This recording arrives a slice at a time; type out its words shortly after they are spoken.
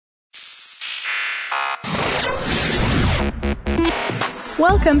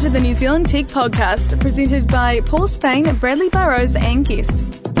Welcome to the New Zealand Tech Podcast, presented by Paul Spain, Bradley Burrows and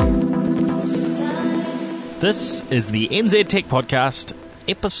guests. This is the NZ Tech Podcast,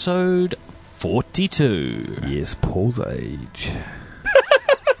 episode 42. Yes, Paul's age.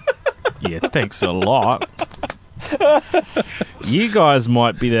 Yeah, thanks a lot. You guys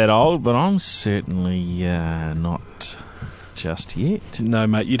might be that old, but I'm certainly not just yet. No,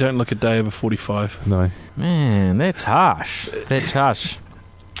 mate, you don't look a day over 45. No. Man, that's harsh. That's harsh.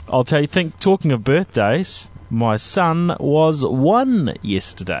 I'll tell you, talking of birthdays, my son was 1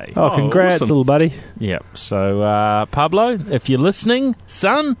 yesterday. Oh, congrats, awesome. little buddy. Yep. So, Pablo, if you're listening,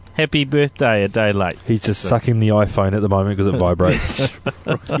 son, happy birthday a day late. He's just sucking the iPhone at the moment because it vibrates.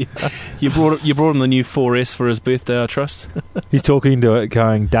 You brought him the new 4S for his birthday, I trust. He's talking to it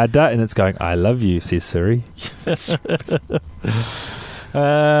going, Dada, and it's going, I love you, says Siri. That's right.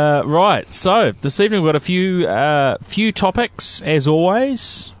 Right, so this evening we've got a few topics, as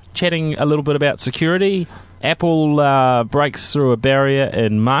always, chatting a little bit about security. Apple breaks through a barrier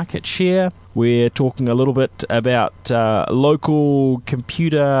in market share. We're talking a little bit about local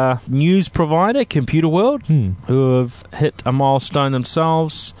computer news provider, Computerworld, who have hit a milestone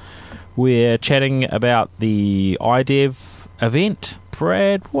themselves. We're chatting about the iDev event.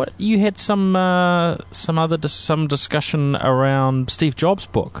 Brad, what you had some discussion around Steve Jobs'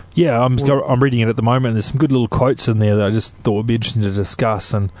 book. Yeah, I'm reading it at the moment, and there's some good little quotes in there that I just thought would be interesting to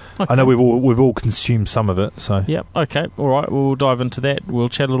discuss, and okay. I know we've all consumed some of it. So Yep, okay, all right, we'll dive into that. We'll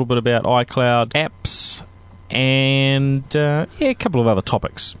chat a little bit about iCloud apps and a couple of other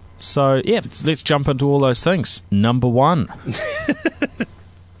topics. So, yeah, let's jump into all those things. Number one.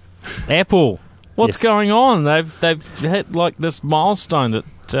 Apple. What's going on? They've hit like this milestone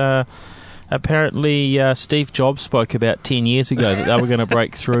that apparently Steve Jobs spoke about 10 years ago, that they were going to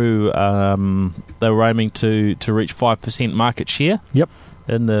break through. They were aiming to reach 5% market share. Yep.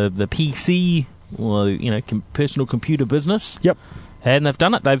 In the PC, personal computer business. Yep. And they've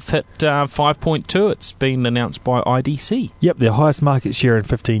done it. They've hit 5.2. It's been announced by IDC. Yep, their highest market share in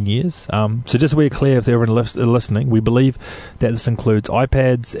 15 years. So just so we're clear, if they're listening, we believe that this includes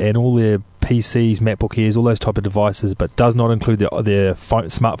iPads and all their PCs, MacBook Airs, all those type of devices, but does not include their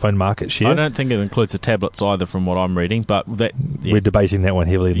smartphone market share. I don't think it includes the tablets either, from what I'm reading, but we're debating that one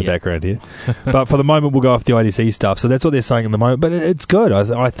heavily in the background here. But for the moment, we'll go off the IDC stuff. So that's what they're saying at the moment. But it's good,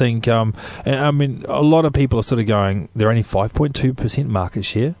 I think. And I mean, a lot of people are sort of going, they're only 5.2% market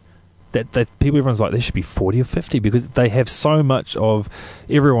share. Everyone's like, they should be 40 or 50 because they have so much of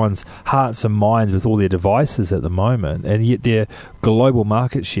everyone's hearts and minds with all their devices at the moment, and yet their global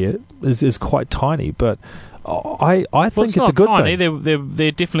market share is quite tiny. But I think it's a good tiny. thing.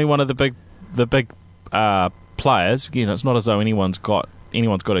 They're definitely one of the big players. It's not as though anyone's got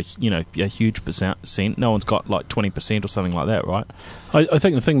a huge percent. No one's got like 20% or something like that, right? I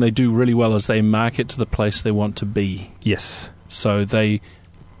think the thing they do really well is they market to the place they want to be. Yes. So they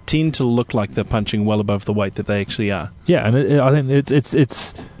tend to look like they're punching well above the weight that they actually are. Yeah, and I think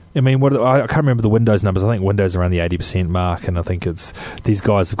it's. I mean, I can't remember the Windows numbers. I think Windows around the 80% mark, and I think it's these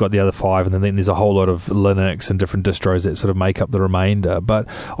guys have got the other 5, and then there's a whole lot of Linux and different distros that sort of make up the remainder. But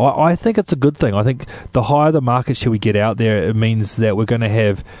I think it's a good thing. I think the higher the market share we get out there, it means that we're going to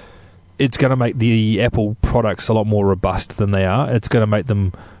have. It's going to make the Apple products a lot more robust than they are. It's going to make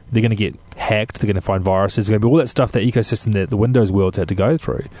them. They're going to get hacked. They're going to find viruses. There's going to be all that stuff, that ecosystem that the Windows world's had to go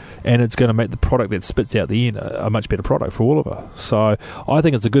through. And it's going to make the product that spits out the end a much better product for all of us. So I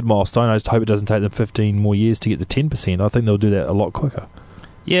think it's a good milestone. I just hope it doesn't take them 15 more years to get to 10%. I think they'll do that a lot quicker.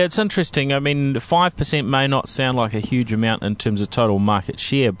 Yeah, it's interesting. I mean, 5% may not sound like a huge amount in terms of total market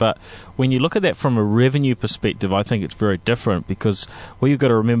share, but when you look at that from a revenue perspective, I think it's very different, because what you've got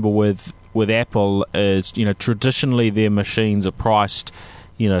to remember with Apple is, traditionally their machines are priced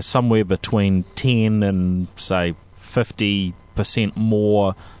somewhere between 10 and, say, 50%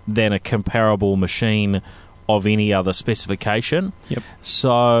 more than a comparable machine of any other specification. Yep.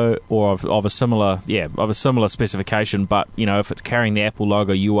 So, or of a similar specification, but, if it's carrying the Apple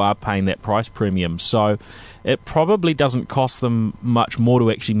logo, you are paying that price premium. So it probably doesn't cost them much more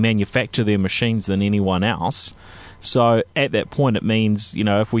to actually manufacture their machines than anyone else. So at that point, it means,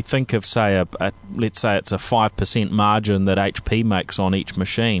 if we think of, say, let's say it's a 5% margin that HP makes on each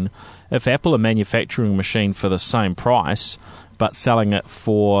machine, if Apple are manufacturing a machine for the same price but selling it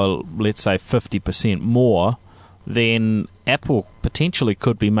for, let's say, 50% more, then Apple potentially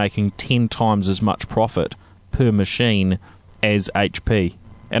could be making 10 times as much profit per machine as HP.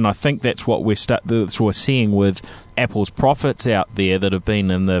 And I think that's what we're seeing with Apple's profits out there that have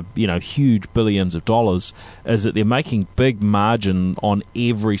been in the huge billions of dollars, is that they're making big margin on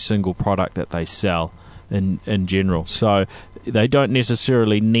every single product that they sell. in general. So they don't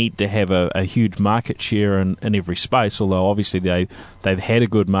necessarily need to have a huge market share in every space, although obviously they've had a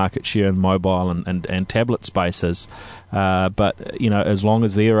good market share in mobile and tablet spaces. But, as long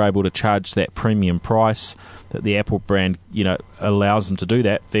as they're able to charge that premium price that the Apple brand, allows them to do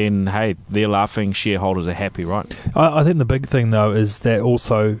that, then, hey, they're laughing, shareholders are happy, right? I think the big thing, though, is that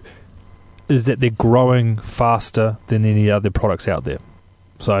they're growing faster than any other products out there.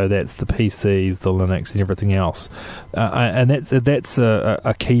 So that's the PCs, the Linux, and everything else. And that's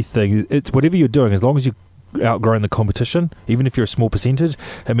a key thing. It's whatever you're doing, as long as you're outgrowing the competition, even if you're a small percentage,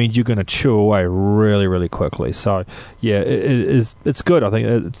 it means you're going to chew away really, really quickly. So, yeah, it's good. I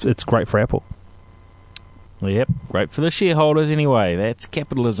think it's great for Apple. Yep, great for the shareholders anyway. That's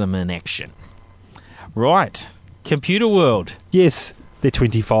capitalism in action. Right, Computerworld. Yes, they're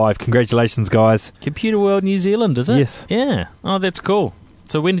 25. Congratulations, guys. Computerworld New Zealand, is it? Yes. Yeah. Oh, that's cool.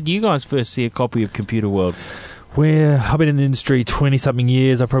 So when did you guys first see a copy of Computerworld? I've been in the industry 20-something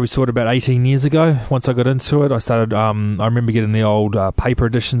years. I probably saw it about 18 years ago. Once I got into it, I started, I remember getting the old paper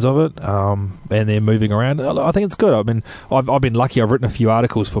editions of it, and they're moving around. I think it's good. I mean, I've been lucky. I've written a few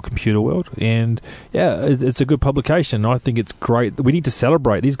articles for Computerworld, and yeah, it's a good publication. I think it's great. We need to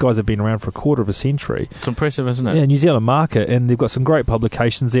celebrate. These guys have been around for a quarter of a century. It's impressive, isn't it? Yeah, New Zealand market, and they've got some great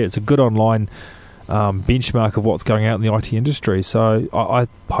publications there. It's a good online benchmark of what's going out in the IT industry. So I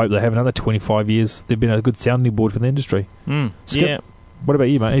hope they have another 25 years. They've been a good sounding board for the industry. Skip, yeah. What about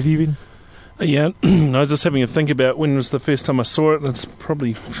you, mate? Have you been? Yeah, I was just having a think about when was the first time I saw it. It's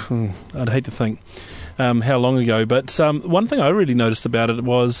probably, I'd hate to think how long ago. But one thing I really noticed about it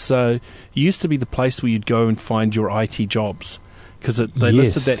was it used to be the place where you'd go and find your IT jobs. Because they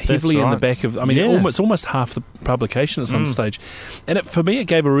listed that heavily in the back of... almost half the publication at some stage. And for me, it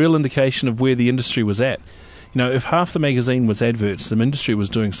gave a real indication of where the industry was at. If half the magazine was adverts, the industry was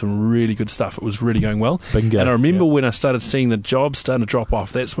doing some really good stuff. It was really going well. Bingo. And I remember when I started seeing the jobs starting to drop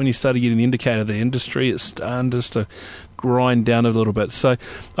off, that's when you started getting the indicator of the industry. It's starting just to grind down a little bit. So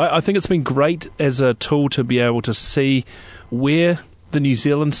I think it's been great as a tool to be able to see where the New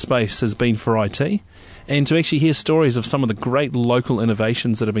Zealand space has been for IT, and to actually hear stories of some of the great local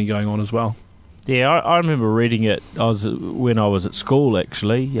innovations that have been going on as well. Yeah, I remember reading it when I was at school,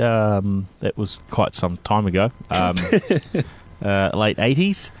 actually. That was quite some time ago, late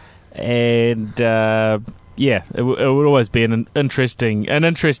 80s. And, it would always be an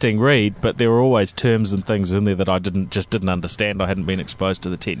interesting read, but there were always terms and things in there that I didn't understand. I hadn't been exposed to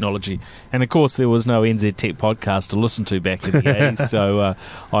the technology. And, of course, there was no NZ Tech podcast to listen to back in the 80s, so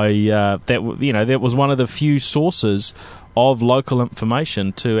that was one of the few sources of local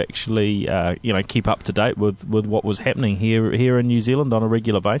information to actually keep up to date with what was happening here in New Zealand on a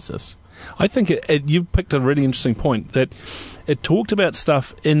regular basis. I think you've picked a really interesting point, that it talked about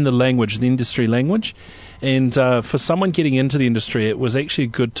stuff in the language, the industry language, and for someone getting into the industry, it was actually a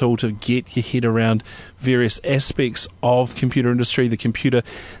good tool to get your head around various aspects of computer industry, the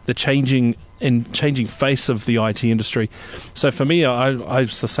changing face of the IT industry. So for me, I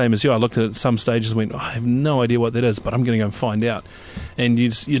was the same as you. I looked at it at some stages and went, I have no idea what that is, but I'm going to go and find out. And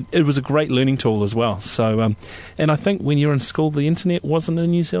it was a great learning tool as well. So, and I think when you were in school, the internet wasn't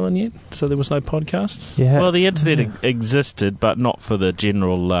in New Zealand yet, so there was no podcasts. Yeah. Well, the internet existed, but not for the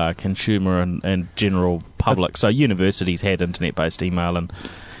general consumer and general public. So universities had internet-based email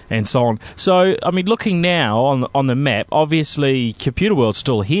and so on. So, I mean, looking now on the map, obviously Computerworld's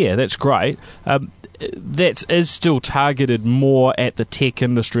still here. That's great. That is still targeted more at the tech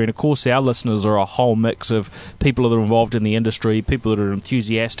industry. And, of course, our listeners are a whole mix of people that are involved in the industry, people that are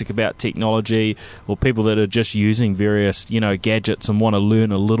enthusiastic about technology, or people that are just using various, gadgets and want to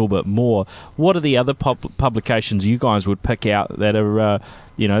learn a little bit more. What are the other publications you guys would pick out that are,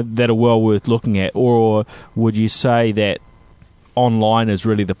 that are well worth looking at? Or would you say that online is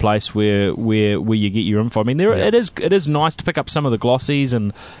really the place where you get your info? I mean, it is nice to pick up some of the glossies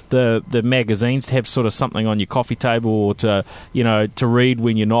and the magazines, to have sort of something on your coffee table, or to read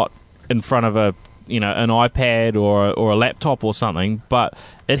when you're not in front of an iPad or a laptop or something. But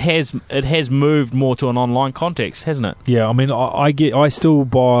it has moved more to an online context, hasn't it? Yeah, I mean, I get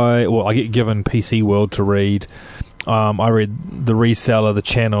given PC World to read. I read the Reseller, the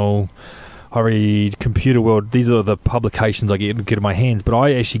Channel. I read Computerworld. These are the publications I get in my hands, but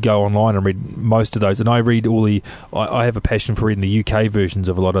I actually go online and read most of those. And I read I have a passion for reading the UK versions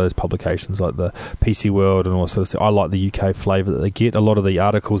of a lot of those publications, like the PC World and all that sort of stuff. I like the UK flavour that they get. A lot of the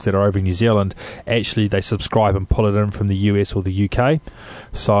articles that are over in New Zealand, actually they subscribe and pull it in from the US or the UK.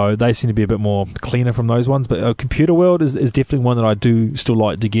 So they seem to be a bit more cleaner from those ones. But Computerworld is definitely one that I do still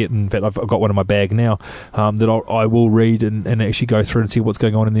like to get. In fact, I've got one in my bag now that I will read and actually go through and see what's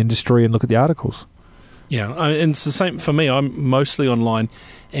going on in the industry and look at the articles. Yeah, and it's the same for me. I'm mostly online,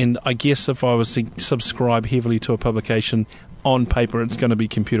 and I guess if I was to subscribe heavily to a publication on paper, it's going to be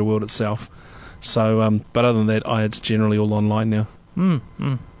Computerworld itself. So, but other than that, it's generally all online now.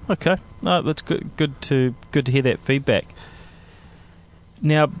 Okay, no, that's good. Good to hear that feedback.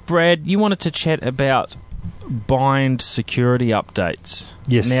 Now, Brad, you wanted to chat about bind security updates.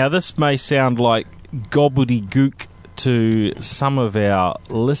 Yes. Now, this may sound like gobbledygook to some of our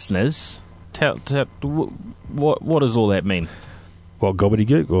listeners. What does all that mean? Well,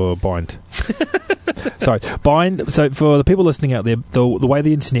 gobbledygook or bind? Sorry, bind. So for the people listening out there, the way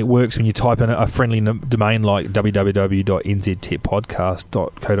the internet works when you type in a friendly domain like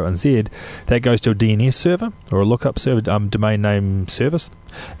www.nztechpodcast.co.nz, that goes to a DNS server or a lookup server, domain name service,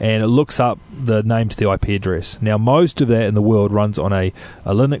 and it looks up the name to the IP address. Now, most of that in the world runs on a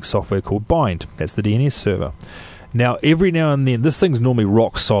Linux software called Bind. That's the DNS server. Now, every now and then, this thing's normally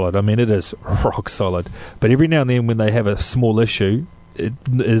rock solid. I mean, it is rock solid. But every now and then when they have a small issue, it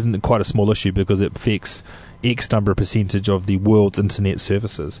isn't quite a small issue because it affects X number of percentage of the world's internet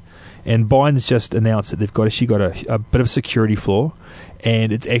services. And Bind's just announced that they've actually got a bit of a security flaw,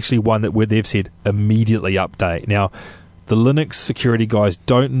 and it's actually one that where they've said immediately update. Now, the Linux security guys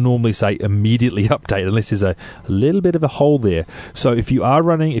don't normally say immediately update unless there's a little bit of a hole there. So if you are a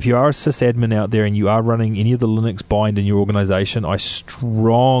sysadmin out there and you are running any of the Linux bind in your organization, I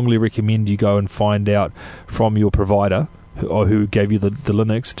strongly recommend you go and find out from your provider who gave you the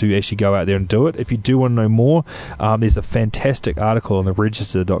Linux to actually go out there and do it. If you do want to know more, there's a fantastic article on the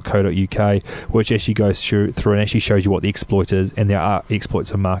register.co.uk which actually goes through and actually shows you what the exploit is, and there are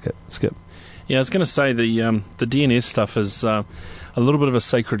exploits in market. Skip. Yeah, I was going to say the DNS stuff is a little bit of a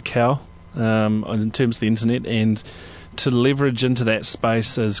sacred cow in terms of the internet, and to leverage into that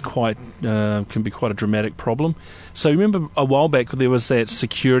space is can be quite a dramatic problem. So remember a while back there was that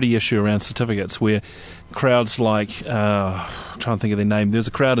security issue around certificates where crowds like I'm trying to think of their name. There was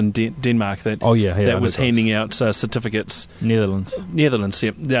a crowd in Denmark that was handing out certificates. Netherlands.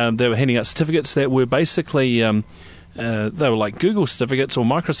 Yeah. They were handing out certificates that were basically they were like Google certificates or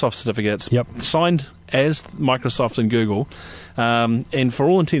Microsoft certificates, signed as Microsoft and Google, and for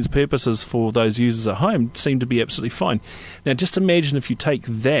all intents and purposes for those users at home seemed to be absolutely fine. Now just imagine if you take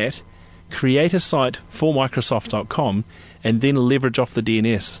that, create a site for Microsoft.com and then leverage off the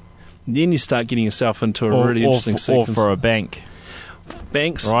DNS. Then you start getting yourself into a really interesting sequence. Or for a bank.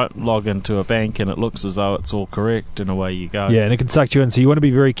 Banks. Right, log into a bank and it looks as though it's all correct and away you go. Yeah, and it can suck you in, so you want to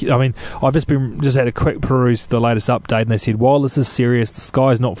be very... I mean, I've just had a quick peruse of the latest update, and they said, while this is serious, the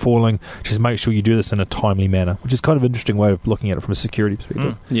sky's not falling, just make sure you do this in a timely manner, which is kind of an interesting way of looking at it from a security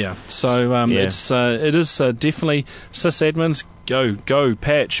perspective. Yeah, so it is definitely sysadmins, go,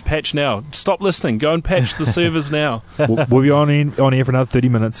 patch now. Stop listening, go and patch the servers now. We'll be on air for another 30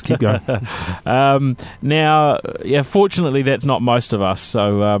 minutes, keep going. Now, fortunately that's not most of us,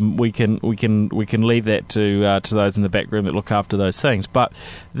 so we can leave that to those in the back room that look after those things. But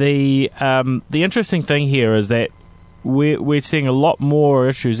the interesting thing here is that we're seeing a lot more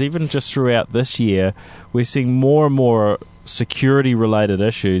issues, even just throughout this year. We're seeing more and more security related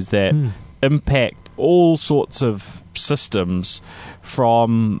issues that impact all sorts of systems,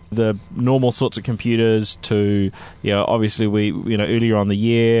 from the normal sorts of computers to, obviously earlier on the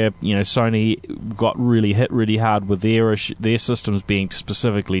year, Sony got hit really hard with their systems being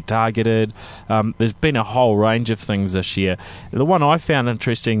specifically targeted. There's been a whole range of things this year. The one I found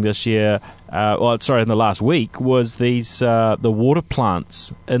interesting this year, in the last week, was the water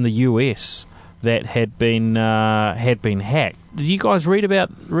plants in the US that had been hacked. Did you guys read about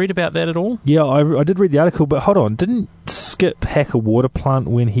that at all? Yeah, I did read the article, but hold on, didn't Skip hack a water plant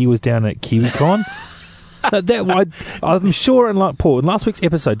when he was down at KiwiCon? I'm sure in last week's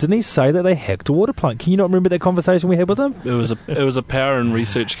episode, didn't he say that they hacked a water plant? Can you not remember that conversation we had with him? It was a power and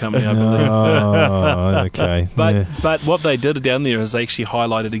research company, I believe. Oh, okay. But what they did down there is they actually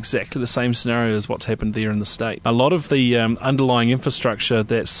highlighted exactly the same scenario as what's happened there in the state. A lot of the underlying infrastructure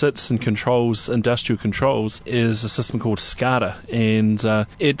that sits and controls industrial controls is a system called SCADA, and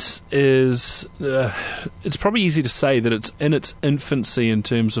it's probably easy to say that it's in its infancy in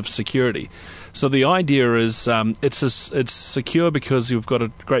terms of security. So the idea is it's secure because you've got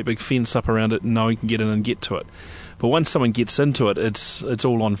a great big fence up around it and no one can get in and get to it. But once someone gets into it, it's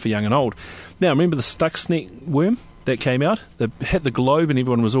all on for young and old. Now, remember the Stuxnet worm that came out? That hit the globe and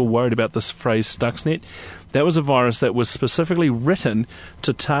everyone was all worried about this phrase Stuxnet. That was a virus that was specifically written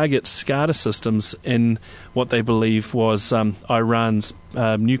to target SCADA systems in what they believe was Iran's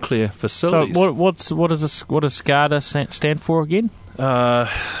nuclear facilities. So what does SCADA stand for again?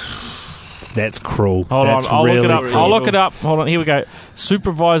 That's cruel. I'll look it up. Hold on, here we go.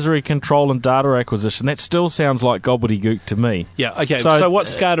 Supervisory control and data acquisition. That still sounds like gobbledygook to me. Yeah, okay. So what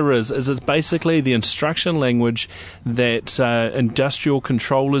SCADA is it's basically the instruction language that industrial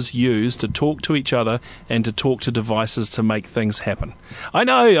controllers use to talk to each other and to talk to devices to make things happen. I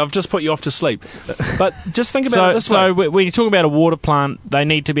know, I've just put you off to sleep. But just think about it this way. So when you're talking about a water plant, they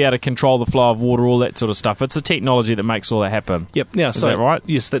need to be able to control the flow of water, all that sort of stuff. It's the technology that makes all that happen. Yep. Yeah, Is that right?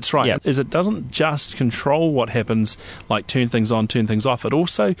 Yes, that's right. Yep. Is it doesn't just control what happens, like turn things on, turn things off. It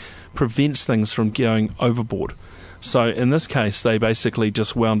also prevents things from going overboard. So in this case, they basically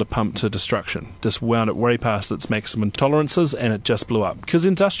just wound a pump to destruction, just wound it way past its maximum tolerances, and it just blew up. Because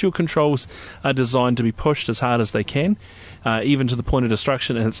industrial controls are designed to be pushed as hard as they can, even to the point of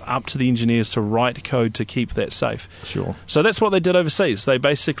destruction, and it's up to the engineers to write code to keep that safe. Sure. So that's what they did overseas. They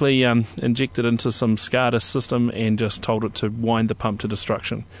basically injected into some SCADA system and just told it to wind the pump to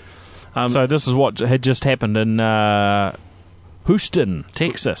destruction. So this is what had just happened in Houston,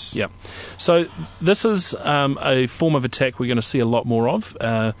 Texas. Yeah. So this is a form of attack we're going to see a lot more of.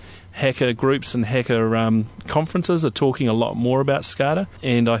 Hacker groups and hacker conferences are talking a lot more about SCADA,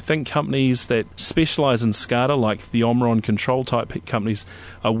 and I think companies that specialise in SCADA, like the Omron control type companies,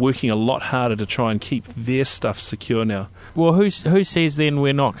 are working a lot harder to try and keep their stuff secure now. Well, who says then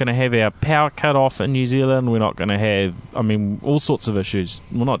we're not going to have our power cut off in New Zealand? We're not going to have, all sorts of issues.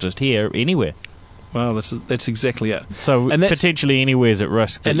 Well, not just here, anywhere. Well, that's exactly it. So potentially anywhere's at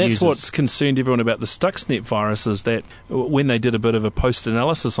risk. And that's what's concerned everyone about the Stuxnet virus, is that when they did a bit of a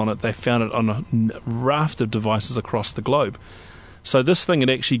post-analysis on it, they found it on a raft of devices across the globe. So this thing had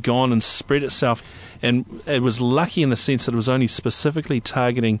actually gone and spread itself, and it was lucky in the sense that it was only specifically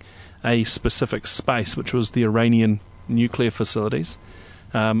targeting a specific space, which was the Iranian nuclear facilities.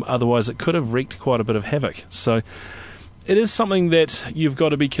 Otherwise, it could have wreaked quite a bit of havoc. So it is something that you've got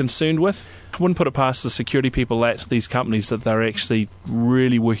to be concerned with. I wouldn't put it past the security people at these companies that they're actually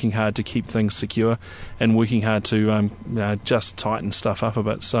really working hard to keep things secure and working hard to just tighten stuff up a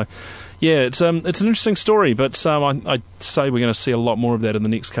bit. So, yeah, it's an interesting story, but I'd say we're going to see a lot more of that in the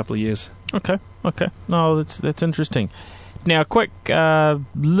next couple of years. Okay. No, that's interesting. Now, a quick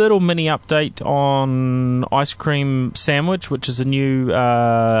little mini update on Ice Cream Sandwich, which is a new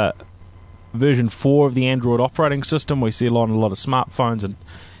version 4 of the Android operating system. We see it on a lot of smartphones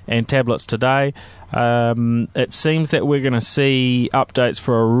and tablets today. It seems that we're going to see updates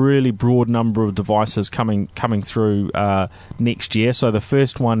for a really broad number of devices coming through next year. So the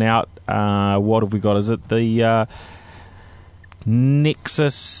first one out, what have we got? Is it the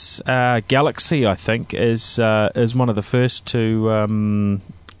Nexus Galaxy? I think is one of the first to.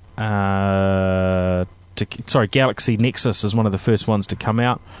 Galaxy Nexus is one of the first ones to come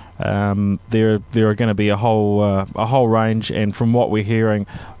out. There are going to be a whole range, and from what we're hearing,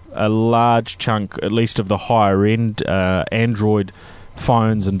 a large chunk, at least of the higher end Android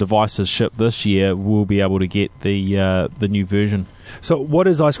phones and devices shipped this year, will be able to get the new version. So, what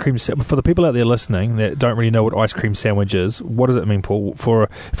is Ice Cream Sandwich? For the people out there listening that don't really know what Ice Cream Sandwich is, what does it mean, Paul?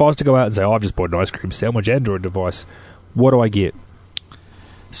 If I was to go out and say, I've just bought an Ice Cream Sandwich Android device, what do I get?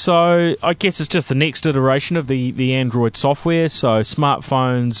 So I guess it's just the next iteration of the Android software. So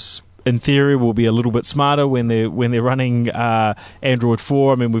smartphones, in theory, will be a little bit smarter when they're running Android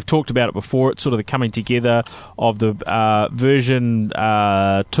 4. I mean, we've talked about it before. It's sort of the coming together of the version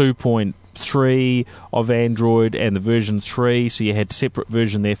 2.3 of Android and the version 3. So you had a separate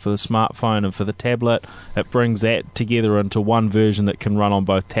version there for the smartphone and for the tablet. It brings that together into one version that can run on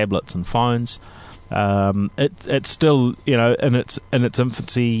both tablets and phones. It's still, in its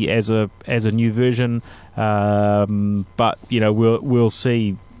infancy as a new version, but we'll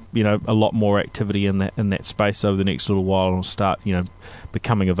see a lot more activity in that space over the next little while, and it'll start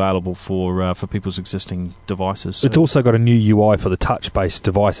becoming available for people's existing devices. So. It's also got a new UI for the touch-based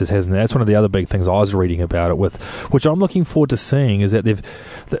devices, hasn't it? That's one of the other big things I was reading about it with, which I'm looking forward to seeing, is that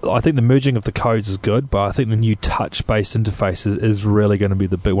I think the merging of the codes is good, but I think the new touch-based interface is really going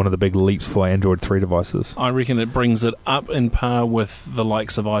to be one of the big leaps for Android 3 devices. I reckon it brings it up in par with the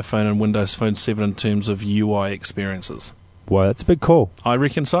likes of iPhone and Windows Phone 7 in terms of UI experiences. Well, that's a big call. I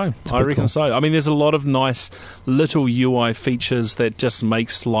reckon so. I mean, there's a lot of nice little UI features that just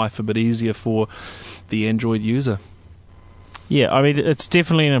makes life a bit easier for the Android user. Yeah, I mean, it's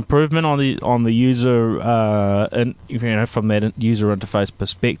definitely an improvement on the user, from that user interface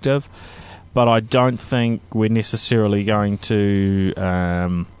perspective. But I don't think we're necessarily going to,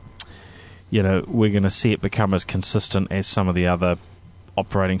 we're going to see it become as consistent as some of the other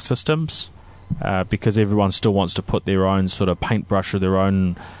operating systems. Because everyone still wants to put their own sort of paintbrush or their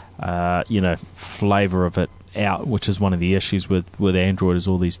own, flavour of it out, which is one of the issues with Android, is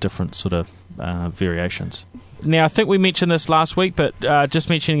all these different sort of variations. Now, I think we mentioned this last week, but just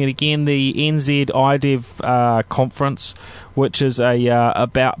mentioning it again, the NZ iDev conference, which is a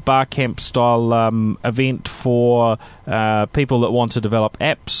about Barcamp style event for people that want to develop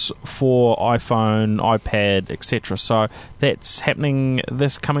apps for iPhone, iPad, etc. So that's happening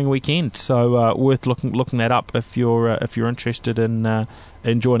this coming weekend. So worth looking that up if you're interested in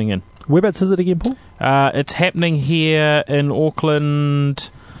joining in. Whereabouts is it again, Paul? It's happening here in Auckland.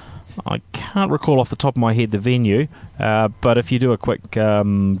 I can't recall off the top of my head the venue, but if you do a quick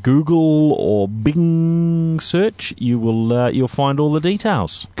Google or Bing search, you'll find all the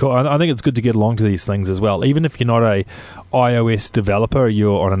details. Cool. I think it's good to get along to these things as well. Even if you're not a iOS developer,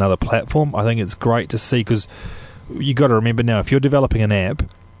 you're on another platform, I think it's great to see, because you got to remember now, if you're developing an app,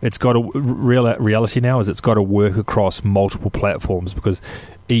 it's got a reality now is it's got to work across multiple platforms, because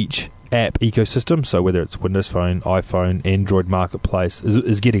each app ecosystem, so whether it's Windows Phone, iPhone, Android marketplace,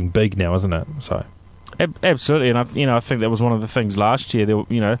 is getting big now, isn't it? So absolutely, and I think that was one of the things last year. There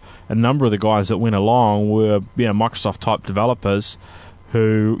were, a number of the guys that went along were Microsoft type developers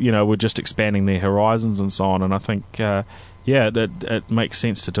who were just expanding their horizons and so on. And I think it makes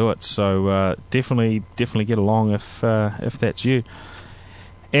sense to do it. So definitely get along if that's you.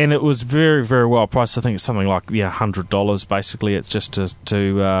 And it was very, very well priced. I think it's something like $100. Basically, it's just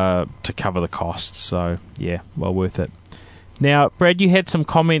to cover the costs. So well worth it. Now, Brad, you had some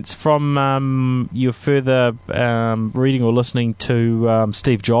comments from your further reading or listening to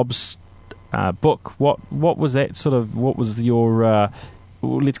Steve Jobs' book. What was that sort of? What was your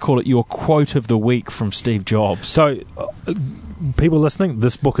let's call it your quote of the week from Steve Jobs? So, people listening,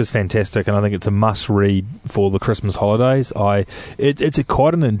 this book is fantastic, and I think it's a must-read for the Christmas holidays. It's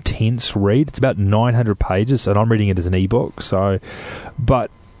quite an intense read. It's about 900 pages, and I'm reading it as an ebook.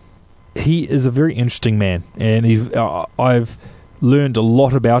 But he is a very interesting man, and I've learned a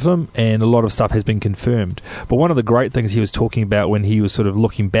lot about him, and a lot of stuff has been confirmed. But one of the great things he was talking about when he was sort of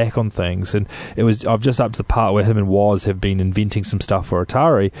looking back on things, and I've just up to the part where him and Woz have been inventing some stuff for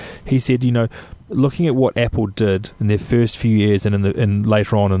Atari. He said, looking at what Apple did in their first few years, and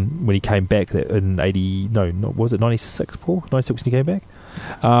later on, and when he came back in 96, Paul? 96 when he came back?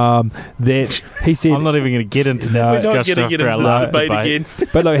 That he said, I'm not even going to get into that discussion after our last debate again.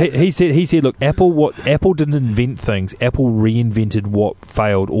 But look, he said, look, Apple didn't invent things. Apple reinvented what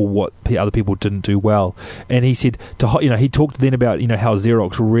failed or what other people didn't do well. And he said, he talked then about how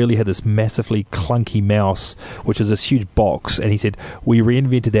Xerox really had this massively clunky mouse, which is this huge box. And he said, we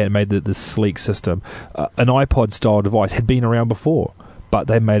reinvented that and made this sleek system. An iPod style device had been around before, but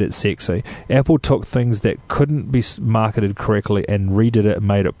they made it sexy. Apple took things that couldn't be marketed correctly and redid it,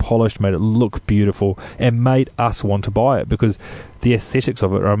 made it polished, made it look beautiful, and made us want to buy it because the aesthetics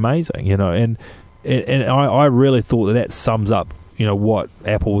of it are amazing, And I really thought that sums up, what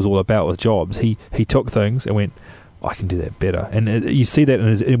Apple was all about with Jobs. He took things and went, I can do that better. And you see that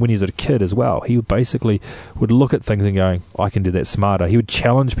when he was a kid as well. He would look at things and going, I can do that smarter. He would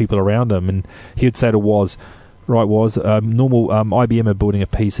challenge people around him, and he would say to Woz, normal IBM are building a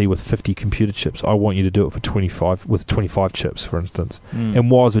PC with 50 computer chips. I want you to do it with 25 chips, for instance. And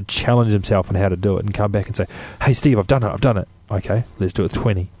Woz would challenge himself on how to do it and come back and say, hey, Steve, I've done it. Okay, let's do it with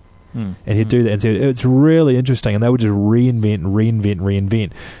 20. And he'd do that, and so it's really interesting. And they would just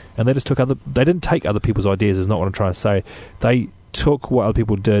reinvent. And they just they didn't take other people's ideas, is not what I'm trying to say. They took what other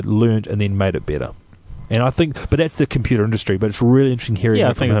people did, learned, and then made it better. And I think, but that's the computer industry. But it's really interesting hearing. Yeah,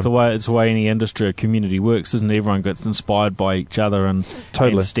 I think it's the way any industry or community works, isn't it? Everyone gets inspired by each other and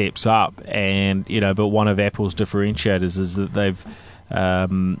steps up. And but one of Apple's differentiators is that they've,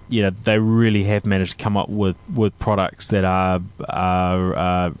 they really have managed to come up with products that are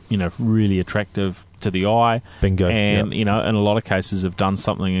really attractive to the eye. Bingo. And in a lot of cases have done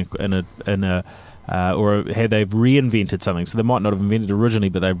something or they've reinvented something. So they might not have invented it originally,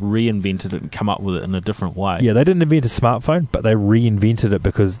 but they've reinvented it and come up with it in a different way. Yeah, they didn't invent a smartphone, but they reinvented it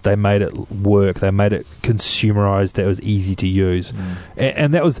because they made it work. They made it consumerized. That was easy to use,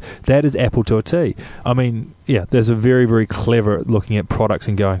 and that is Apple to a T. I mean, there's a very, very clever looking at products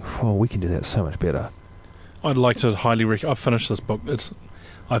and going, oh, we can do that so much better. I'd like to highly recommend. I've finished this book.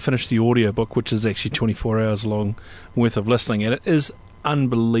 I finished the audio book, which is actually 24 hours long worth of listening, and it is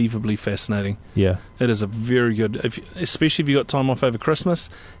unbelievably fascinating. Yeah, it is a very good, especially if you got time off over Christmas,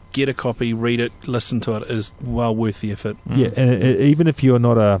 get a copy, read it, listen to it. It is well worth the effort. Yeah, and even if you're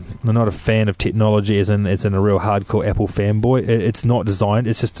not a fan of technology, as in a real hardcore Apple fanboy, it's not designed.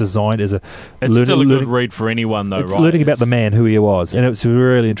 It's just designed as It's still a good read for anyone, though, it's right? Learning about the man, who he was, and it was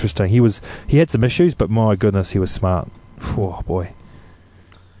really interesting. He had some issues, but my goodness, he was smart. Oh boy.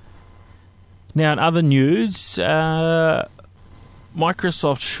 Now, in other news,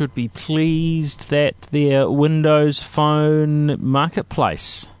 Microsoft should be pleased that their Windows Phone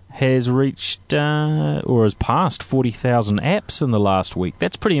marketplace has reached or has passed 40,000 apps in the last week.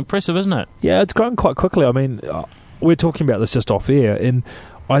 That's pretty impressive, isn't it? Yeah, it's grown quite quickly. I mean, we're talking about this just off air, and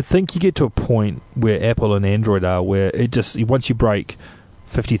I think you get to a point where Apple and Android are, where it just, once you break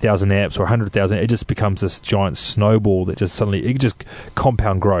 50,000 apps or 100,000, it just becomes this giant snowball that just suddenly, it just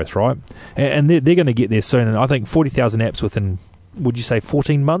compound growth, right? And they're going to get there soon, and I think 40,000 apps within, would you say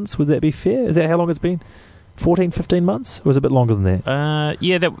 14 months? Would that be fair? Is that how long it's been? 14, 15 months? Or was it a bit longer than that?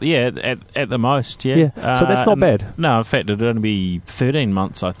 At the most, yeah. So that's not bad. No, in fact, it'd only be 13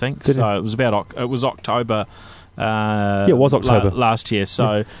 months, I think. 13. So it was October. It was October last year.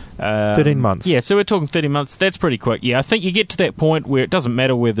 So 13 months. Yeah, so we're talking 13 months. That's pretty quick. Yeah, I think you get to that point where it doesn't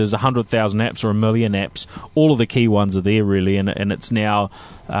matter whether there's 100,000 apps or a million apps. All of the key ones are there, really, and it's now.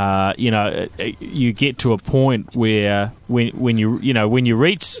 You get to a point where when you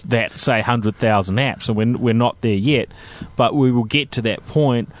reach that, say, 100,000 apps, and we're not there yet, but we will get to that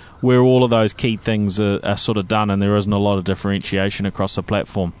point where all of those key things are sort of done, and there isn't a lot of differentiation across the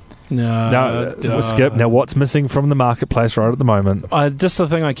platform. We'll skip. Now, what's missing from the marketplace right at the moment? Just the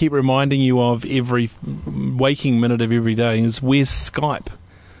thing I keep reminding you of every waking minute of every day is, where's Skype?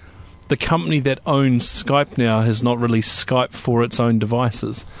 The company that owns Skype now has not released Skype for its own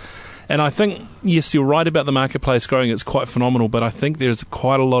devices. And I think, yes, you're right about the marketplace growing. It's quite phenomenal, but I think there's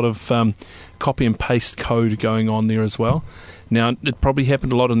quite a lot of copy and paste code going on there as well. Now, it probably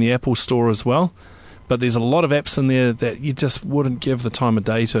happened a lot in the Apple Store as well. But there's a lot of apps in there that you just wouldn't give the time of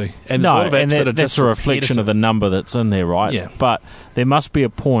day to. And there's a lot of apps that are that's just a reflection of the number that's in there, right? Yeah. But there must be a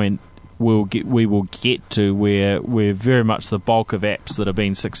point we will get to where very much the bulk of apps that have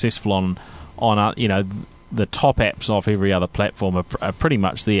been successful on the top apps off every other platform are pretty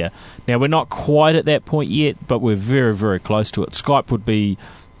much there. Now, we're not quite at that point yet, but we're very, very close to it. Skype would be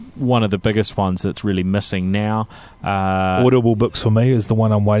one of the biggest ones that's really missing now. Audible books for me is the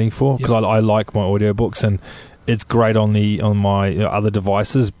one I'm waiting for, because I like my audiobooks, and it's great on my other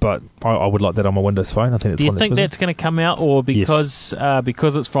devices, but I would like that on my Windows Phone. I think. Do you think that's going to come out, or because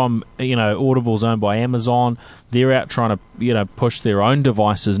it's from Audible's owned by Amazon, they're out trying to push their own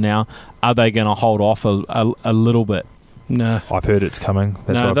devices now? Are they going to hold off a little bit? No. I've heard it's coming.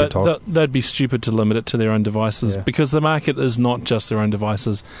 That's what I've been told. They'd be stupid to limit it to their own devices, because the market is not just their own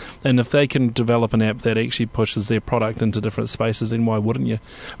devices. And if they can develop an app that actually pushes their product into different spaces, then why wouldn't you?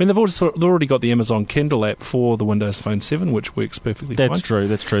 I mean, they've already got the Amazon Kindle app for the Windows Phone 7, which works perfectly fine. That's true.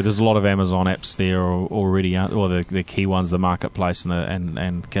 There's a lot of Amazon apps there already, or the key ones, the Marketplace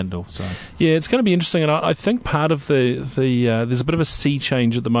and Kindle. So yeah, it's going to be interesting. And I think part of there's a bit of a sea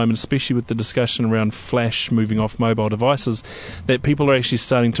change at the moment, especially with the discussion around Flash moving off mobile devices, that people are actually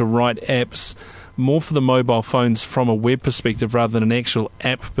starting to write apps more for the mobile phones from a web perspective rather than an actual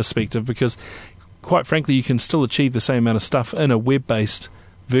app perspective, because quite frankly you can still achieve the same amount of stuff in a web-based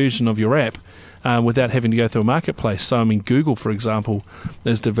version of your app without having to go through a marketplace. So I mean, Google, for example,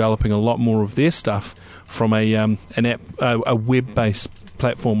 is developing a lot more of their stuff from an app, a web-based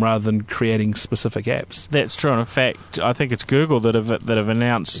platform, rather than creating specific apps. That's true. And in fact, I think it's Google that have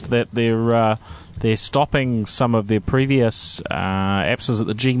announced that they're stopping some of their previous apps. Is it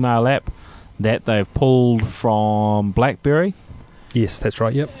the Gmail app that they've pulled from BlackBerry? Yes, that's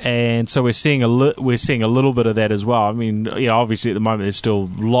right. Yep. And so we're seeing a little bit of that as well. I mean, obviously at the moment there's still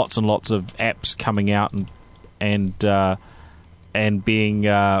lots and lots of apps coming out and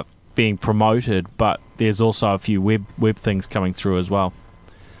being promoted, but there's also a few web things coming through as well.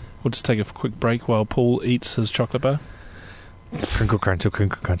 We'll just take a quick break while Paul eats his chocolate bar. Crinkle, crunchel,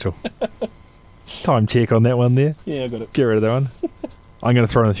 crinkle, crunchel. Time check on that one there. Yeah, I got it. Get rid of that one. I'm going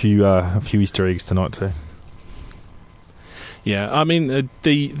to throw in a few Easter eggs tonight too. Yeah, I mean,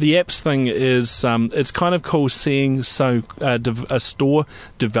 the apps thing is it's kind of cool seeing a store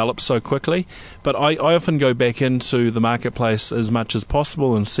develop so quickly, but I often go back into the marketplace as much as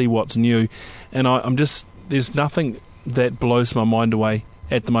possible and see what's new, and there's nothing that blows my mind away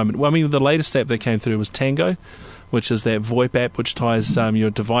at the moment. Well, I mean, the latest app that came through was Tango, which is that VoIP app which ties your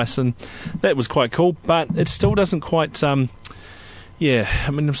device in. That was quite cool, but it still doesn't quite... I mean,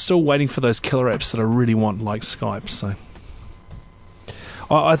 I'm still waiting for those killer apps that I really want, like Skype, so...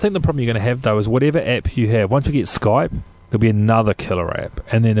 I think the problem you're going to have, though, is whatever app you have, once we get Skype, there'll be another killer app,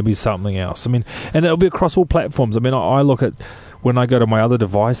 and then there'll be something else. I mean, and it'll be across all platforms. I mean, I look at... When I go to my other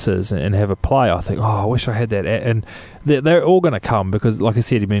devices and have a play, I think, I wish I had that. And they're all going to come because, like I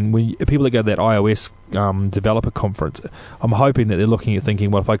said, I mean, when people that go to that iOS developer conference, I'm hoping that they're looking at thinking,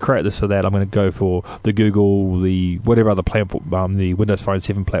 well, if I create this for that, I'm going to go for the Google, the whatever other platform, the Windows Phone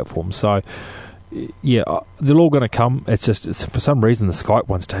 7 platform. So yeah, they're all going to come. It's just for some reason the Skype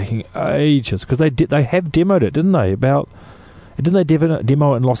one's taking ages because they have demoed it, didn't they? Didn't they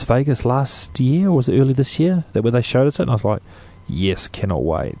demo it in Las Vegas last year, or was it early this year where they showed us it? And I was like, yes, cannot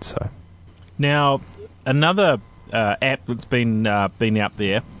wait. So now another app that's been out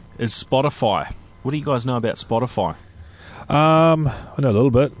there is Spotify. What do you guys know about Spotify? I know a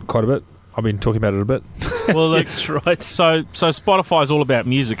little bit, quite a bit. I've been talking about it a bit. Well, that's right. So Spotify is all about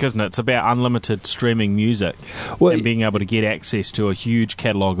music, isn't it? It's about unlimited streaming music and being able to get access to a huge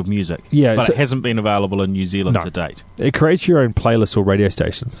catalogue of music. Yeah, but it hasn't been available in New Zealand to date. It creates your own playlist or radio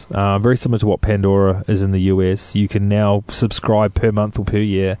stations, very similar to what Pandora is in the US. You can now subscribe per month or per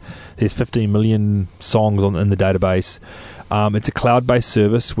year. There's 15 million songs in the database. It's a cloud-based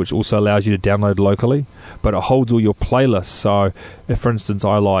service which also allows you to download locally, but it holds all your playlists. So if, for instance,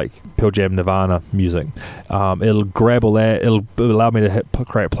 I like Pearl Jam, Nirvana music, it'll grab all that. It'll allow me to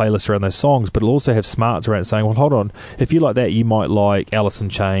create playlists around those songs, but it'll also have smarts around it saying, well, hold on, if you like that, you might like Alice in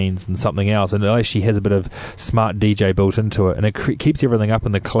Chains and something else, and it actually has a bit of smart DJ built into it, and it keeps everything up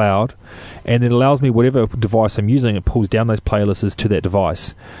in the cloud, and it allows me, whatever device I'm using, it pulls down those playlists to that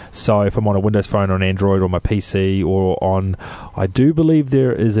device. So if I'm on a Windows phone or an Android or my PC or on, I do believe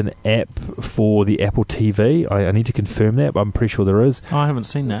there is an app for the Apple TV. I need to confirm that, but I'm pretty sure there is. Oh, I haven't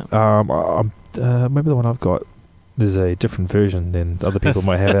seen that. Maybe the one I've got, there's a different version than other people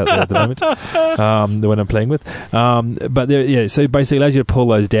might have out there at the moment, the one I'm playing with. But there, yeah, so basically it allows you to pull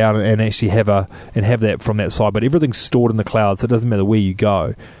those down and actually have that from that side. But everything's stored in the cloud, so it doesn't matter where you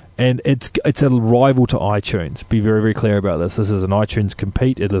go. And it's a rival to iTunes. Be very, very clear about this. This is an iTunes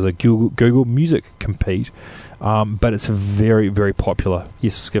compete. It is a Google Music compete. But it's very, very popular.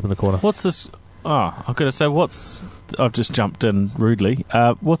 Yes, Skip in the corner. What's this? Oh, I've got to say, I've just jumped in rudely.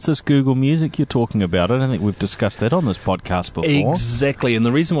 What's this Google Music you're talking about? I don't think we've discussed that on this podcast before. Exactly, and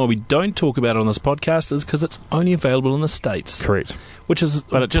the reason why we don't talk about it on this podcast is because it's only available in the States. Correct. But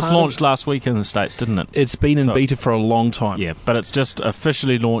it just launched last week in the States, didn't it? It's been in beta for a long time. Yeah, but it's just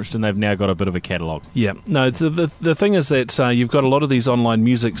officially launched and they've now got a bit of a catalogue. Yeah, no, the thing is that you've got a lot of these online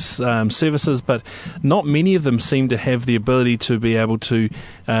music services, but not many of them seem to have the ability to be able to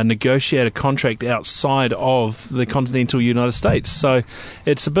negotiate a contract outside of the continental United States. So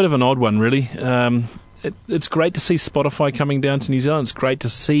it's a bit of an odd one, really. It's great to see Spotify coming down to New Zealand. It's great to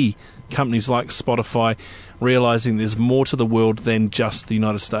see companies like Spotify realising there's more to the world than just the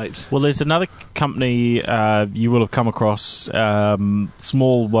United States. Well, there's another company you will have come across,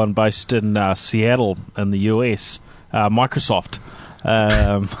 small one based in Seattle in the US, Microsoft.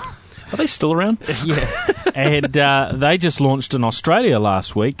 Are they still around? Yeah. And they just launched in Australia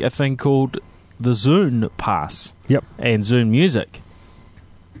last week a thing called the Zune Pass. Yep. And Zune Music.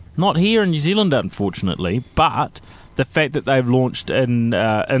 Not here in New Zealand, unfortunately, but the fact that they've launched in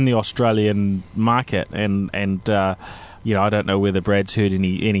the Australian market and I don't know whether Brad's heard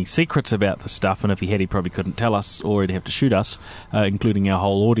any secrets about this stuff, and if he had, he probably couldn't tell us, or he'd have to shoot us, including our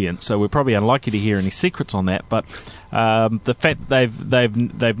whole audience. So we're probably unlikely to hear any secrets on that. But the fact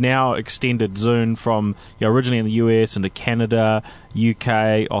that they've now extended Zune from originally in the US into Canada,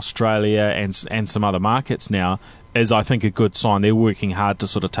 UK, Australia, and some other markets now is, I think, a good sign. They're working hard to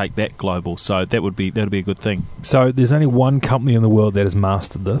sort of take that global, so that'll be a good thing. So there's only one company in the world that has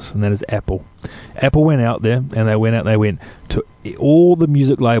mastered this, and that is Apple. Apple went out there, and they went to all the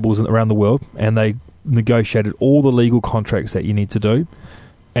music labels around the world, and they negotiated all the legal contracts that you need to do,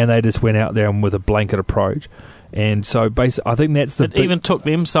 and they just went out there and with a blanket approach. And so basically, I think that's the... It even took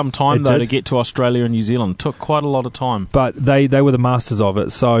them some time, to get to Australia and New Zealand. It took quite a lot of time. But they were the masters of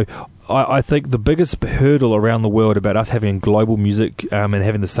it, so... I think the biggest hurdle around the world about us having global music and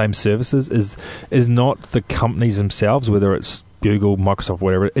having the same services is not the companies themselves, whether it's Google, Microsoft,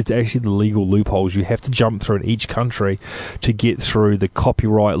 whatever. It's actually the legal loopholes you have to jump through in each country to get through the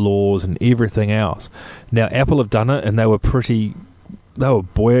copyright laws and everything else. Now, Apple have done it, and they were boyish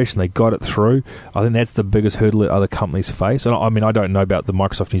and they got it through. I think that's the biggest hurdle that other companies face. And I mean, I don't know about the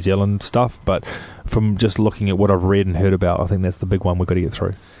Microsoft New Zealand stuff, but from just looking at what I've read and heard about, I think that's the big one we've got to get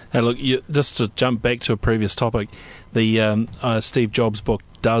through. Hey, look, just to jump back to a previous topic, the Steve Jobs book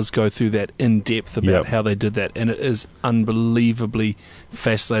does go through that in depth about how they did that, and it is unbelievably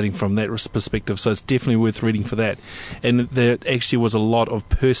fascinating from that perspective. So it's definitely worth reading for that. And there actually was a lot of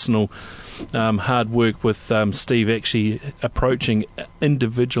personal hard work with Steve actually approaching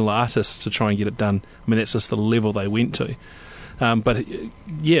individual artists to try and get it done. I mean, that's just the level they went to. But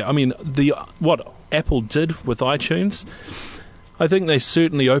yeah, I mean, what Apple did with iTunes, I think they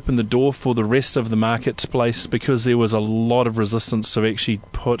certainly opened the door for the rest of the marketplace, because there was a lot of resistance to actually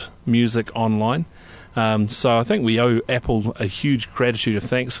put music online. So I think we owe Apple a huge gratitude of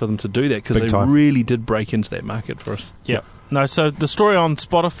thanks for them to do that, because Big they time. really did break into that market for us. Yeah. No, so the story on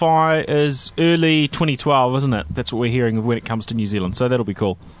Spotify is early 2012, isn't it? That's what we're hearing when it comes to New Zealand, so that'll be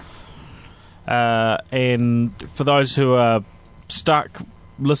cool. And for those who are stuck,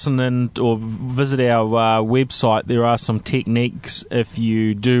 listen or visit our website, there are some techniques. If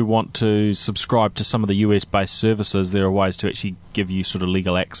you do want to subscribe to some of the US-based services, there are ways to actually give you sort of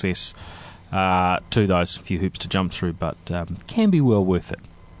legal access to those. A few hoops to jump through, but can be well worth it.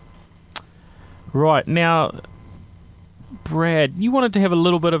 Right, now, Brad, you wanted to have a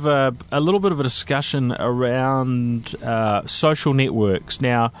little bit of a discussion around social networks.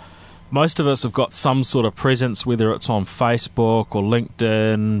 Now, most of us have got some sort of presence, whether it's on Facebook or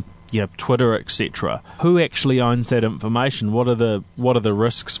LinkedIn, Twitter, etc. Who actually owns that information? What are the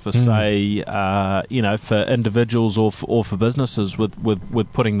risks for, say, for individuals or for businesses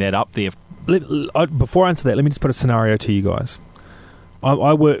with putting that up there? Before I answer that, let me just put a scenario to you guys.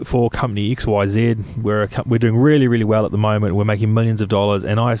 I work for company XYZ. We're doing really, really well at the moment. We're making millions of dollars,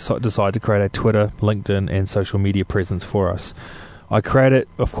 and I decided to create a Twitter, LinkedIn, and social media presence for us. I create it,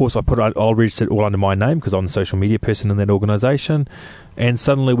 of course, I'll register it all under my name because I'm the social media person in that organisation, and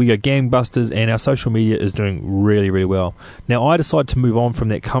suddenly we go gangbusters and our social media is doing really, really well. Now, I decide to move on from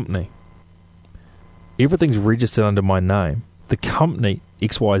that company. Everything's registered under my name. The company,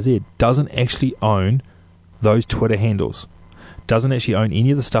 XYZ, doesn't actually own those Twitter handles, doesn't actually own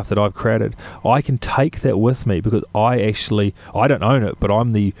any of the stuff that I've created. I can take that with me because I don't own it, but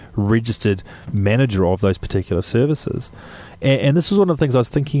I'm the registered manager of those particular services. And this was one of the things I was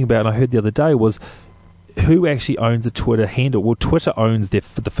thinking about, and I heard the other day, was who actually owns the Twitter handle? Well, Twitter owns the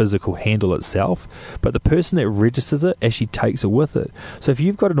physical handle itself, but the person that registers it actually takes it with it. So if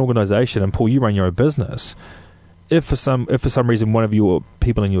you've got an organisation, and Paul, you run your own business, if for some reason one of your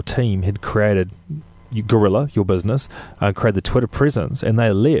people in your team had created Gorilla, your business, create the Twitter presence, and they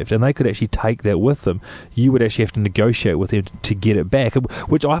left, and they could actually take that with them, you would actually have to negotiate with them to get it back,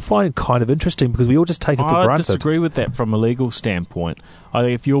 which I find kind of interesting because we all just take it for granted. I disagree with that from a legal standpoint. I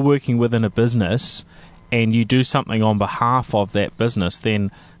think if you're working within a business and you do something on behalf of that business,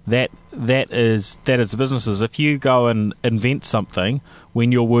 then that is the business's. If you go and invent something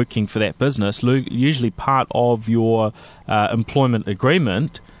when you're working for that business, usually part of your employment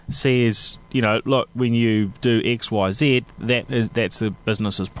agreement says, look, when you do X, Y, Z, that's the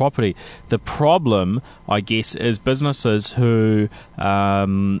business's property. The problem, I guess, is businesses who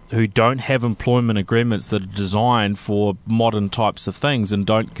don't have employment agreements that are designed for modern types of things and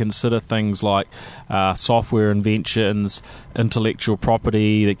don't consider things like software inventions, intellectual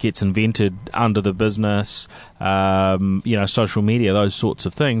property that gets invented under the business, social media, those sorts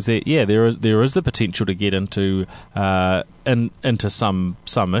of things. There is the potential to get into some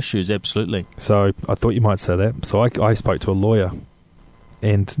issues, absolutely. So I thought you might say that. So I spoke to a lawyer,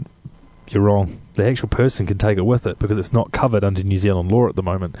 and you're wrong. The actual person can take it with it because it's not covered under New Zealand law at the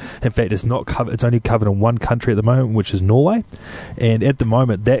moment. In fact, it's not covered. It's only covered in one country at the moment, which is Norway. And at the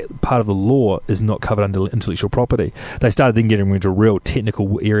moment, that part of the law is not covered under intellectual property. They started then getting into real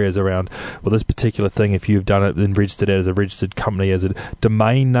technical areas around, well, this particular thing, if you've done it and registered it as a registered company, as a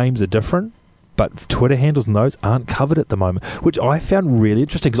domain names are different. But Twitter handles and those aren't covered at the moment, which I found really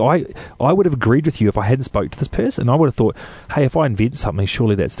interesting because I would have agreed with you if I hadn't spoke to this person. I would have thought, hey, if I invent something,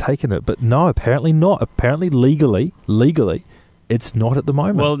 surely that's taken it. But no, apparently not. Apparently legally, it's not at the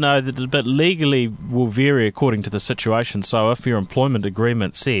moment. Well, no, but legally will vary according to the situation. So if your employment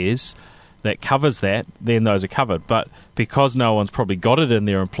agreement says that covers that, then those are covered. But because no one's probably got it in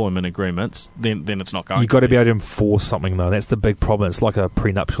their employment agreements, then it's not going. You've got to be able to enforce something, though. That's the big problem. It's like a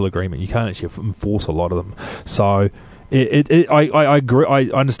prenuptial agreement. You can't actually enforce a lot of them. So I agree. I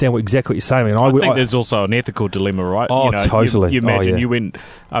understand exactly what you're saying. I think there's also an ethical dilemma, right? Oh, totally. You imagine you went.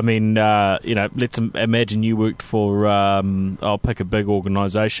 I mean, let's imagine you worked for. I'll pick a big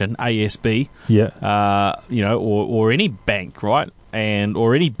organisation, ASB. Yeah. Or any bank, right?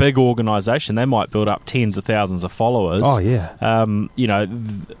 Or any big organisation, they might build up tens of thousands of followers. Oh yeah.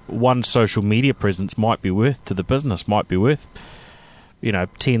 One social media presence might be worth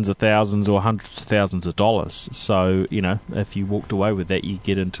tens of thousands or hundreds of thousands of dollars. So if you walked away with that, you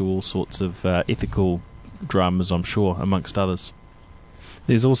get into all sorts of ethical dramas, I'm sure, amongst others.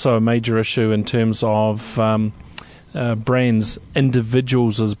 There's also a major issue in terms of brands,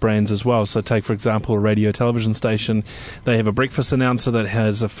 individuals as brands as well. So take, for example, a radio television station. They have a breakfast announcer that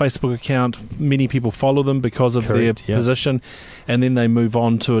has a Facebook account. Many people follow them because of their position, and then they move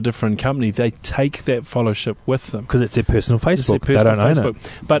on to a different company. They take that followership with them. Because it's their personal Facebook. It's their personal they don't Facebook. own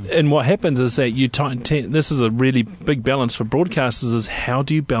it. But and what happens is that this is a really big balance for broadcasters, is how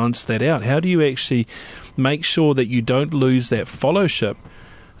do you balance that out? How do you actually make sure that you don't lose that followership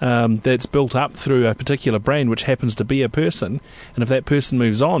that's built up through a particular brand, which happens to be a person, and if that person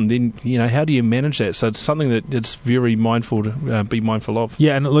moves on, then how do you manage that? So it's something that it's very mindful to be mindful of.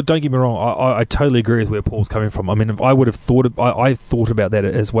 Yeah, and look, don't get me wrong, I totally agree with where Paul's coming from. I mean, I would have I thought about that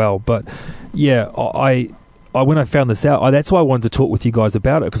as well, but yeah, I when I found this out, that's why I wanted to talk with you guys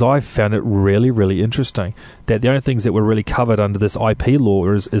about it, because I found it really, really interesting that the only things that were really covered under this IP law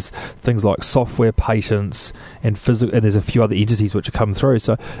is things like software patents and physical, and there's a few other entities which have come through.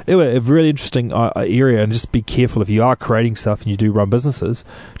 So anyway, a really interesting area, and just be careful if you are creating stuff and you do run businesses,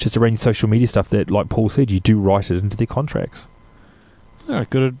 just around social media stuff, that, like Paul said, you do write it into their contracts. Oh,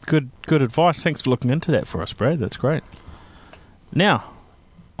 good advice. Thanks for looking into that for us, Brad. That's great. Now,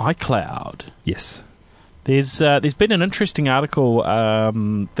 iCloud. Yes. There's been an interesting article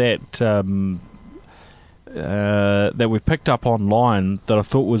that we picked up online that I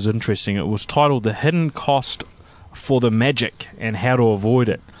thought was interesting. It was titled "The Hidden Cost for the Magic and How to Avoid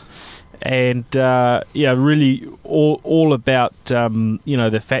It," and really all about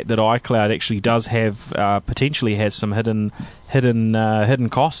the fact that iCloud actually does have potentially has some hidden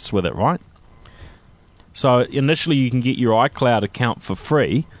costs with it, right? So initially you can get your iCloud account for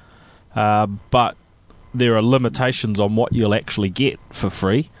free, but there are limitations on what you'll actually get for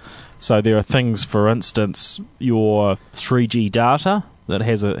free. So there are things, for instance, your 3G data that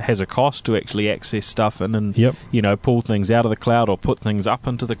has a cost to actually access stuff and pull things out of the cloud or put things up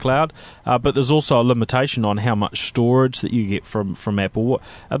into the cloud. But there's also a limitation on how much storage that you get from Apple.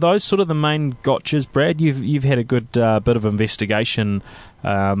 Are those sort of the main gotchas, Brad? You've had a good bit of investigation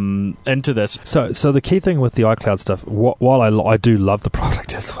into this. So the key thing with the iCloud stuff, while I do love the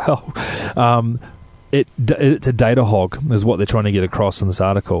product as well, it's a data hog is what they're trying to get across in this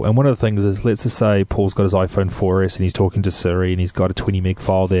article. And one of the things is, let's just say Paul's got his iPhone 4S and he's talking to Siri and he's got a 20 meg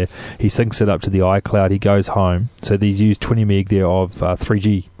file there. He syncs it up to the iCloud. He goes home. So he's used 20 meg there of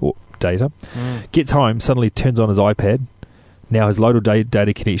 3G data. Gets home, suddenly turns on his iPad. Now his local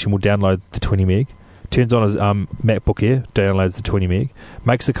data connection will download the 20 meg. Turns on his MacBook Air, downloads the 20 meg.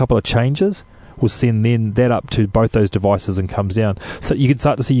 Makes a couple of changes. Will send then that up to both those devices and comes down. So you can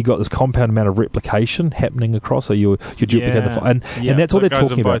start to see you've got this compound amount of replication happening across. So you're duplicating the file. And that's what they're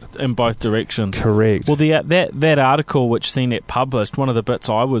talking about. In both directions. Correct. Well, that article which CNET published, one of the bits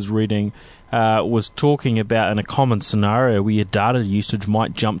I was reading was talking about in a common scenario where your data usage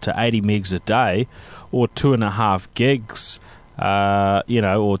might jump to 80 megs a day or 2.5 gigs.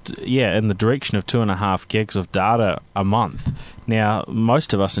 In the direction of 2.5 gigs of data a month. Now,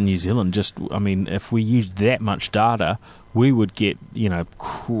 most of us in New Zealand if we used that much data, we would get,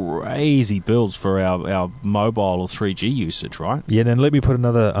 crazy bills for our mobile or 3G usage, right? Yeah, then let me put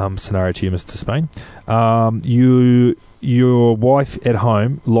another scenario to you, Mr. Spain. Your wife at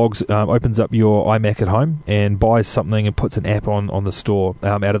home opens up your iMac at home and buys something and puts an app on the store,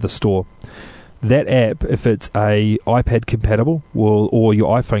 out of the store. That app, if it's a iPad compatible or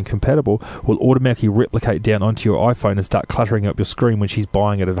your iPhone compatible, will automatically replicate down onto your iPhone and start cluttering up your screen when she's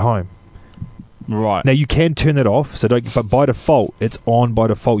buying it at home. Right. Now you can turn it off, but by default, it's on by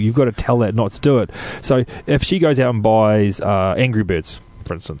default. You've got to tell that not to do it. So if she goes out and buys Angry Birds,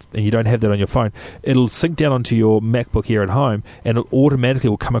 for instance, and you don't have that on your phone, it'll sync down onto your MacBook Air at home, and it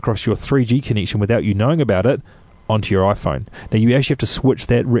automatically will come across your 3G connection without you knowing about it, onto your iPhone. Now you actually have to switch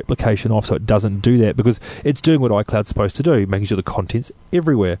that replication off so it doesn't do that, because it's doing what iCloud's supposed to do, making sure the content's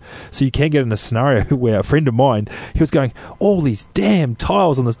everywhere. So you can get in a scenario where a friend of mine, he was going, all these damn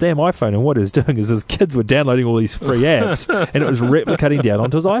tiles on this damn iPhone, and what it's doing is his kids were downloading all these free apps and it was replicating down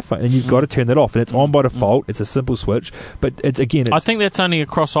onto his iPhone, and you've got to turn that off, and it's on by default. It's a simple switch, but I think that's only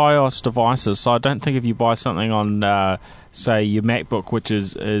across iOS devices, so I don't think if you buy something on say your MacBook, which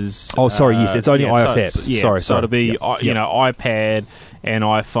is yes, it's only iOS apps. So it'll be iPad and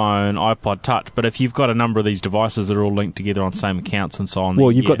iPhone, iPod Touch. But if you've got a number of these devices that are all linked together on same accounts and so on, well,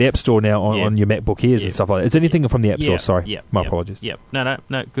 you've got the App Store now on your MacBook Airs and stuff like that. It's anything from the App Store. Sorry, my apologies. Yep. No.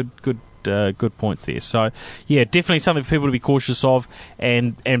 Good points there. So definitely something for people to be cautious of,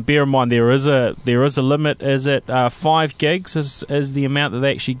 and bear in mind there is a limit. Is it 5 gigs is the amount that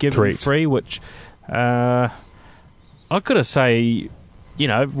they actually give you free, which I've got to say,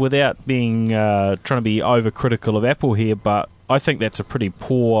 without being trying to be overcritical of Apple here, but I think that's a pretty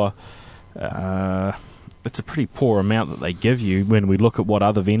poor pretty poor amount that they give you when we look at what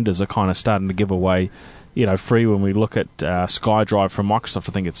other vendors are kind of starting to give away, free. When we look at SkyDrive from Microsoft,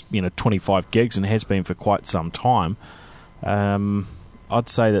 I think it's 25 gigs and has been for quite some time. I'd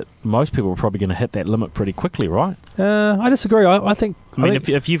say that most people are probably going to hit that limit pretty quickly, right? I disagree. I think.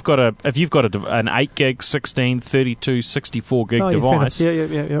 If you've got an 8 gig, 16, 32, 64 gig device,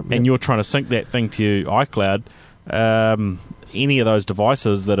 and you're trying to sync that thing to iCloud, any of those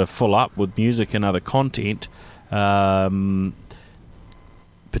devices that are full up with music and other content,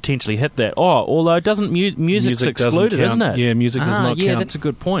 potentially hit that. Although doesn't music's excluded, isn't it? Yeah, music does not count. Yeah, that's a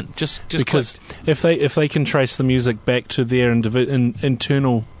good point. Just because if they can trace the music back to their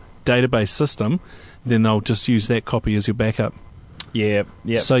internal database system, then they'll just use that copy as your backup. Yeah.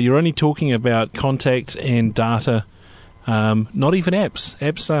 So you're only talking about contact and data. Not even apps.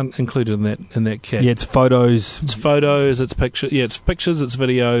 Apps aren't included in that kit. Yeah, it's photos. It's pictures. Yeah, it's pictures. It's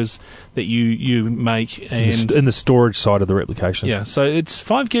videos that you make and in the storage side of the replication. Yeah, so it's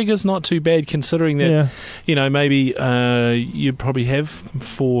 5 gig is not too bad considering that. Yeah. Maybe you probably have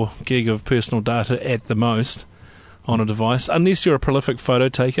 4 gig of personal data at the most on a device, unless you're a prolific photo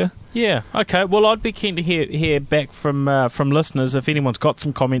taker. Yeah. Okay. Well, I'd be keen to hear back from listeners if anyone's got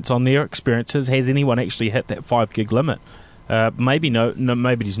some comments on their experiences. Has anyone actually hit that 5 gig limit? Maybe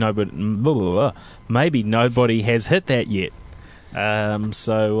nobody has hit that yet.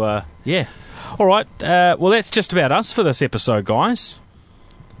 Yeah. All right. Well, that's just about us for this episode, guys.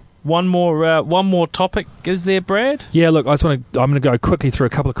 One more topic, is there, Brad? Yeah, look, I'm going to go quickly through a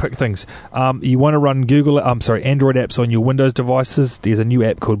couple of quick things. You want to run Android apps on your Windows devices. There's a new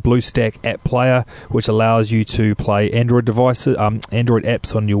app called BlueStack App Player, which allows you to play Android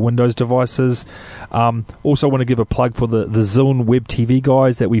apps on your Windows devices. Also, want to give a plug for the Zune Web TV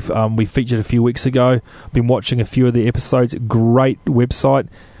guys that we featured a few weeks ago. Been watching a few of the episodes. Great website.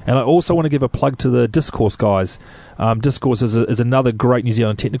 And I also want to give a plug to the Discourse guys. Discourse is another great New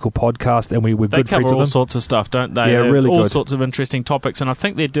Zealand technical podcast, and we're good friends with them. They cover all sorts of stuff, don't they? Yeah, really all good. Sorts of interesting topics, and I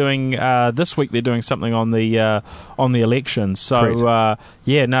think they're doing this week. They're doing something on the election. So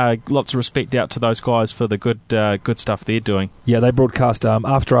lots of respect out to those guys for the good stuff they're doing. Yeah, they broadcast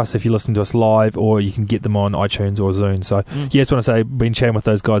after us if you listen to us live, or you can get them on iTunes or Zune. So just want to say, been chatting with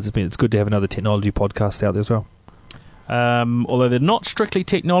those guys. It's good to have another technology podcast out there as well. Although they're not strictly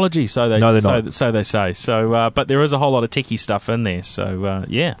technology, so they say. So, but there is a whole lot of techie stuff in there. So,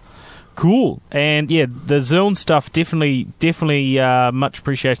 cool. And the Zune stuff definitely much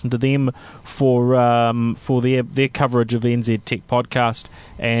appreciation to them for their coverage of NZ Tech Podcast.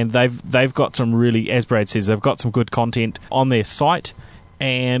 And they've got some really, as Brad says, they've got some good content on their site.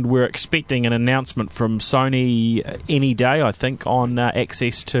 And we're expecting an announcement from Sony any day, I think, on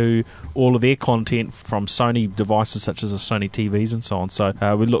access to all of their content from Sony devices such as the Sony TVs and so on. So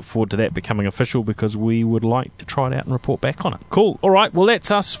we look forward to that becoming official because we would like to try it out and report back on it. Cool. All right. Well,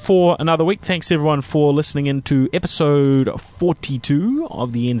 that's us for another week. Thanks, everyone, for listening into episode 42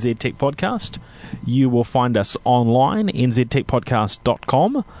 of the NZ Tech Podcast. You will find us online,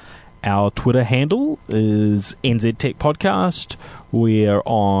 nztechpodcast.com. Our Twitter handle is NZ Tech Podcast. We're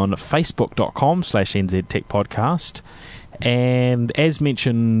on facebook.com/NZ Tech Podcast. And as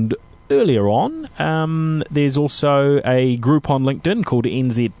mentioned earlier on, there's also a group on LinkedIn called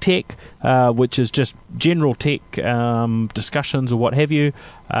NZ Tech, which is just general tech discussions or what have you.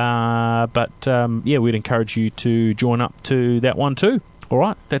 We'd encourage you to join up to that one too. All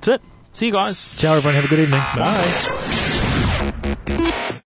right, that's it. See you guys. Ciao, everyone. Have a good evening. Bye.